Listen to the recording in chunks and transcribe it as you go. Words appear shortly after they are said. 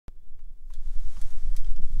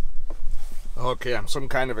Okay, I'm some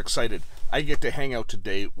kind of excited. I get to hang out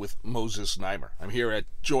today with Moses Znaimer. I'm here at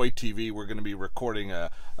JoyTV. We're going to be recording a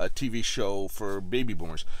TV show for baby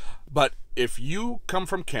boomers. But if you come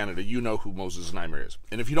from Canada, you know who Moses Znaimer is.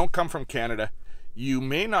 And if you don't come from Canada, you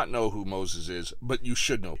may not know who Moses is, but you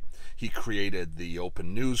should know. He created the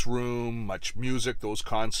open newsroom, Much Music, those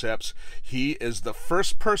concepts. He is the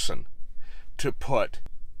first person to put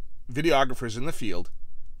videographers in the field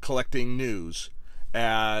collecting news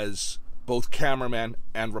as both cameraman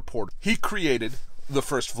and reporter. He created the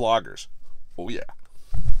first vloggers. Oh yeah.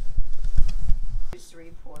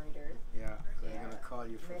 Reporter. Yeah, I'm gonna call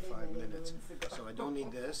you for 5 minutes. So I don't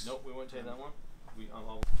need this. Nope, we won't take that one.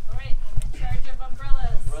 Alright, I'm in charge of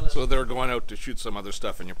umbrellas. So they're going out to shoot some other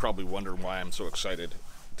stuff, and you're probably wondering why I'm so excited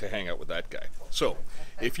to hang out with that guy. So,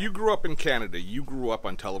 if you grew up in Canada, you grew up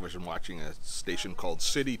on television watching a station called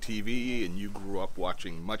City TV, and you grew up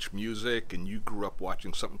watching Much Music, and you grew up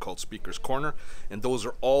watching something called Speaker's Corner, and those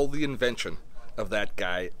are all the invention of that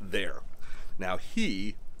guy there. Now,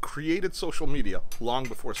 he created social media long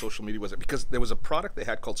before social media was it, because there was a product they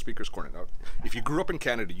had called Speaker's Corner. Now, if you grew up in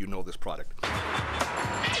Canada, you know this product.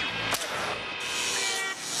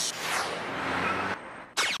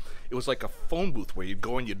 It was like a phone booth where you'd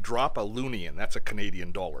go and you'd drop a loonie in. That's a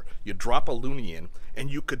Canadian dollar. You drop a loonie in, and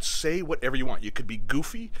you could say whatever you want. You could be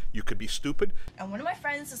goofy, you could be stupid. And one of my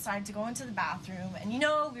friends decided to go into the bathroom, and you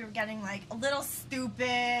know, we were getting like a little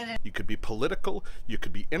stupid. You could be political, you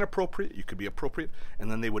could be inappropriate, you could be appropriate, and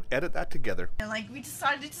then they would edit that together. And like, we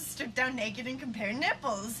decided to strip down naked and compare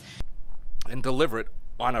nipples. And deliver it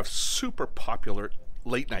on a super popular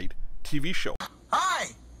late night TV show.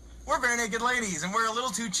 Hi! We're Bare Naked Ladies, and we're a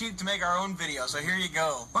little too cheap to make our own video, so here you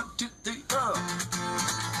go. 1, 2, 3, go!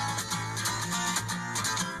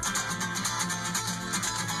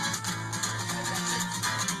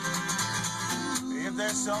 If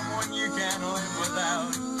there's someone you can't live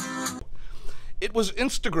without. It was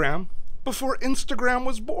Instagram before Instagram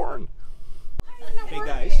was born. Hey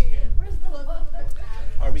guys.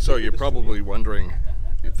 So you're probably wondering,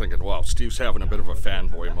 you're thinking, wow, Steve's having a bit of a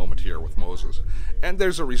fanboy moment here with Moses. And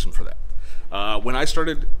there's a reason for that. When I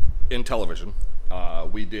started in television,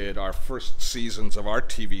 we did our first seasons of our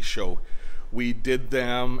TV show. We did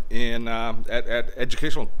them in at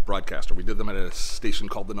Educational Broadcaster. We did them at a station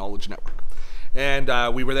called the Knowledge Network.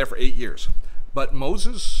 And we were there for 8 years. But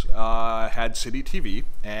Moses had City TV,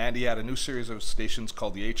 and he had a new series of stations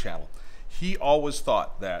called the A Channel. He always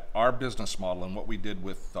thought that our business model and what we did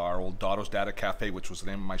with our old Dotto's Data Cafe, which was the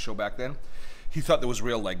name of my show back then, he thought there was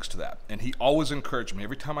real legs to that. And he always encouraged me.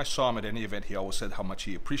 Every time I saw him at any event, he always said how much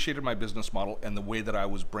he appreciated my business model and the way that I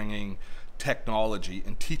was bringing technology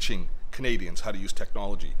and teaching Canadians how to use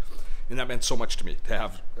technology. And that meant so much to me, to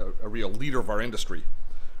have a real leader of our industry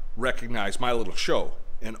recognize my little show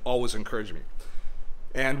and always encourage me.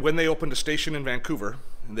 And when they opened a station in Vancouver,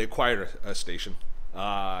 and they acquired a station,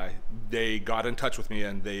 they got in touch with me,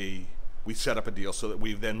 and we set up a deal so that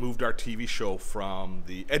we then moved our TV show from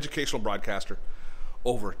the educational broadcaster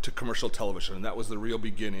over to commercial television. And that was the real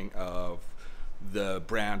beginning of the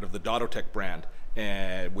brand, of the dottotech brand,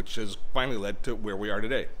 and which has finally led to where we are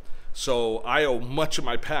today. So I owe much of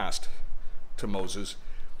my past to Moses,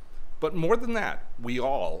 but more than that, we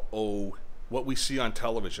all owe what we see on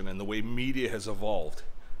television and the way media has evolved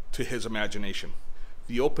to his imagination.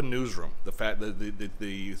 The open newsroom,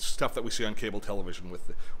 the stuff that we see on cable television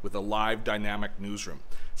with a live dynamic newsroom,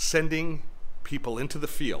 sending people into the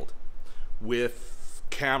field with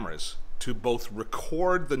cameras to both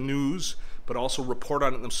record the news but also report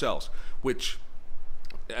on it themselves, which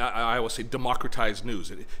I always say democratized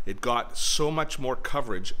news. It got so much more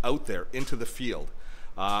coverage out there into the field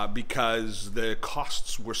because the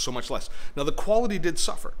costs were so much less. Now the quality did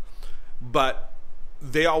suffer, but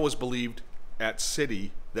they always believed at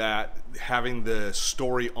City that having the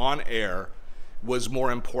story on air was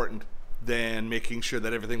more important than making sure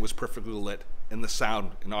that everything was perfectly lit and the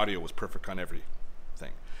sound and audio was perfect on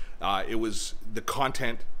everything. The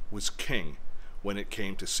content was king when it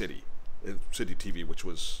came to City TV, which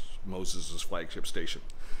was Moses's flagship station.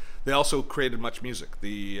 They also created Much Music,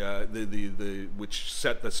 which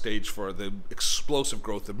set the stage for the explosive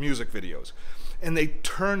growth of music videos. And they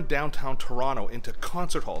turned downtown Toronto into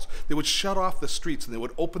concert halls. They would shut off the streets, and they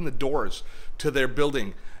would open the doors to their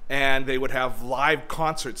building, and they would have live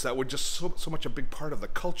concerts that were just so much a big part of the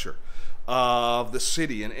culture of the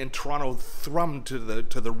city. And Toronto thrummed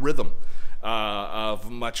to the rhythm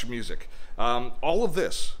of Much Music. All of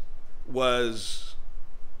this were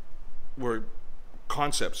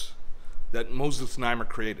concepts that Moses Znaimer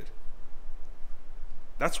created.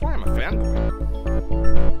 That's why I'm a fanboy.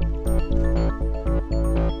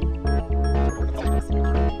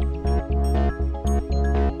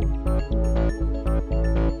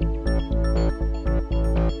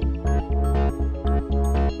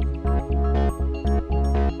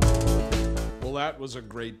 that was a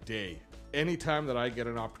great day. Anytime that I get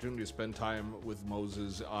an opportunity to spend time with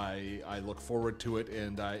Moses, I look forward to it,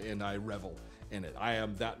 and I revel in it. I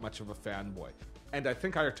am that much of a fanboy. And I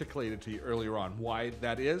think I articulated to you earlier on why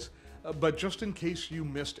that is, but just in case you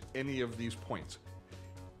missed any of these points,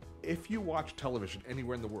 if you watch television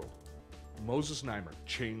anywhere in the world, Moses Znaimer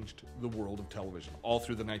changed the world of television all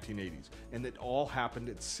through the 1980s, and it all happened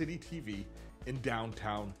at City TV in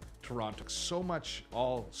downtown Toronto. So much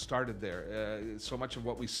all started there. So much of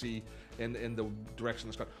what we see in the direction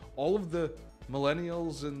that's gone. All of the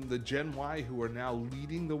millennials and the Gen Y who are now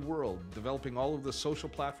leading the world, developing all of the social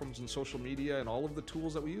platforms and social media and all of the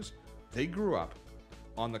tools that we use, they grew up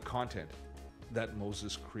on the content that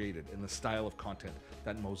Moses created and the style of content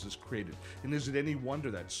that Moses created. And is it any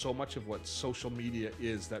wonder that so much of what social media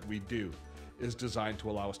is that we do is designed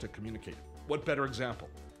to allow us to communicate? What better example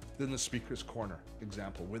than the Speaker's Corner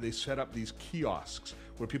example, where they set up these kiosks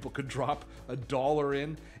where people could drop $1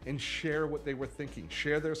 in and share what they were thinking,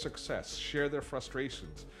 share their success, share their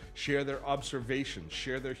frustrations, share their observations,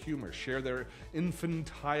 share their humor, share their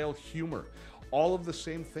infantile humor. All of the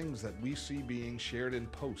same things that we see being shared in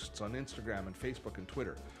posts on Instagram and Facebook and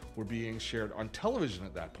Twitter were being shared on television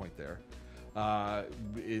at that point there,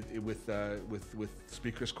 with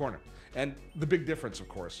Speaker's Corner. And the big difference, of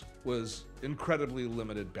course, was incredibly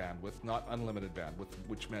limited bandwidth, not unlimited bandwidth,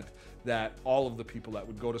 which meant that all of the people that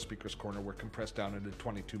would go to Speaker's Corner were compressed down into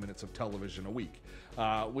 22 minutes of television a week,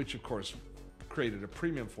 which of course created a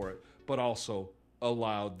premium for it, but also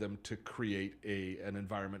allowed them to create an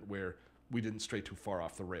environment where we didn't stray too far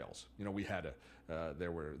off the rails. You know, we had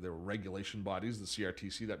there were regulation bodies, the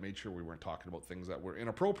CRTC, that made sure we weren't talking about things that were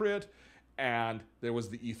inappropriate, and there was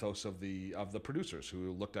the ethos of the producers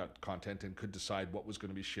who looked at content and could decide what was going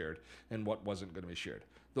to be shared and what wasn't going to be shared.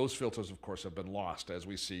 Those filters, of course, have been lost, as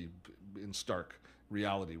we see in stark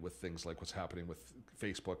reality with things like what's happening with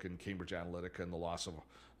Facebook and Cambridge Analytica and the loss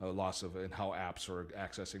of and how apps are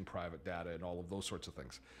accessing private data and all of those sorts of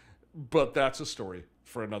things. But that's a story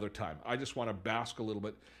for another time. I just want to bask a little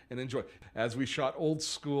bit and enjoy. As we shot old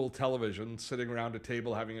school television, sitting around a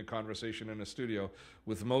table having a conversation in a studio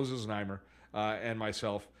with Moses Znaimer and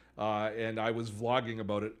myself, and I was vlogging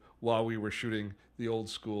about it while we were shooting the old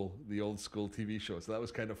school TV show. So that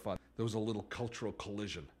was kind of fun. There was a little cultural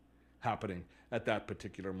collision happening at that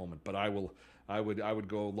particular moment. But I would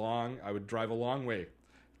drive a long way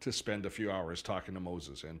to spend a few hours talking to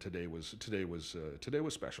Moses, and today was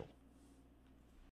special.